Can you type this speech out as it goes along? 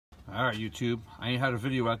Alright YouTube, I ain't had a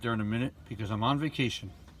video out there in a minute because I'm on vacation.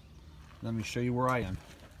 Let me show you where I am.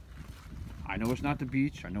 I know it's not the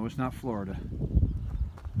beach, I know it's not Florida,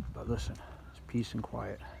 but listen, it's peace and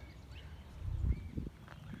quiet.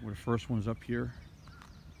 We're the first ones up here.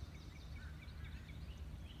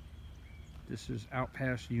 This is out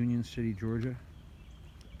past Union City, Georgia.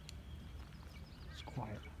 It's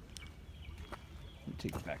quiet. Let me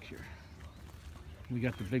take it back here. We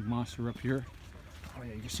got the big monster up here. Oh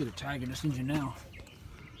yeah, you can see the tag in this engine now.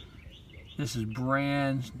 This is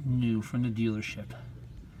brand new from the dealership.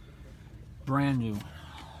 Brand new.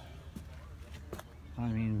 I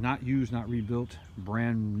mean, not used, not rebuilt.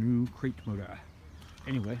 Brand new crate motor.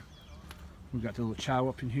 Anyway, we got the little chow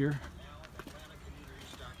up in here.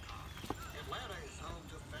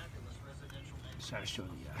 So I show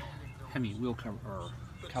the Hemi wheel cover or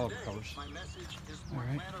caliper covers. All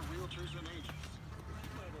right.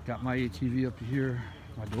 Got my ATV up here,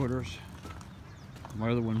 my daughter's. My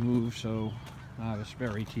other one moved, so I have a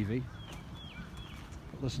spare ATV.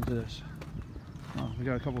 But listen to this. We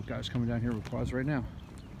got a couple of guys coming down here with quads right now.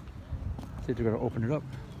 I think they're going to open it up.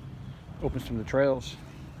 Open some of the trails.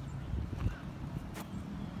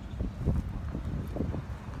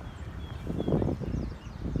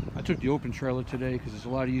 I took the open trailer today because it's a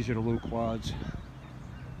lot easier to load quads.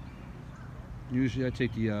 Usually I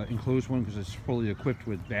take the enclosed one because it's fully equipped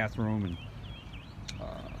with bathroom and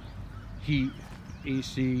heat,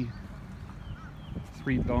 AC,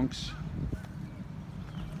 3 bunks.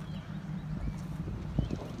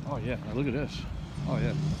 Oh yeah, now look at this. Oh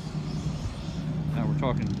yeah. Now we're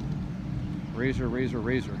talking razor.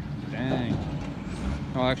 Dang.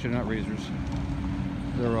 Oh, actually not razors.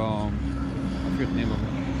 They're I forget the name of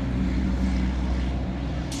them.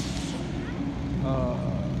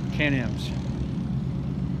 Can-Ams.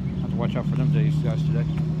 Have to watch out for them days, guys, today.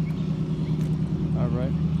 All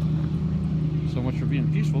right. So much for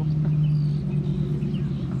being peaceful.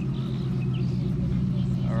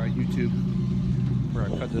 All right, YouTube. We're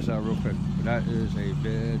gonna cut this out real quick. But that is a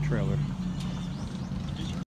bad trailer.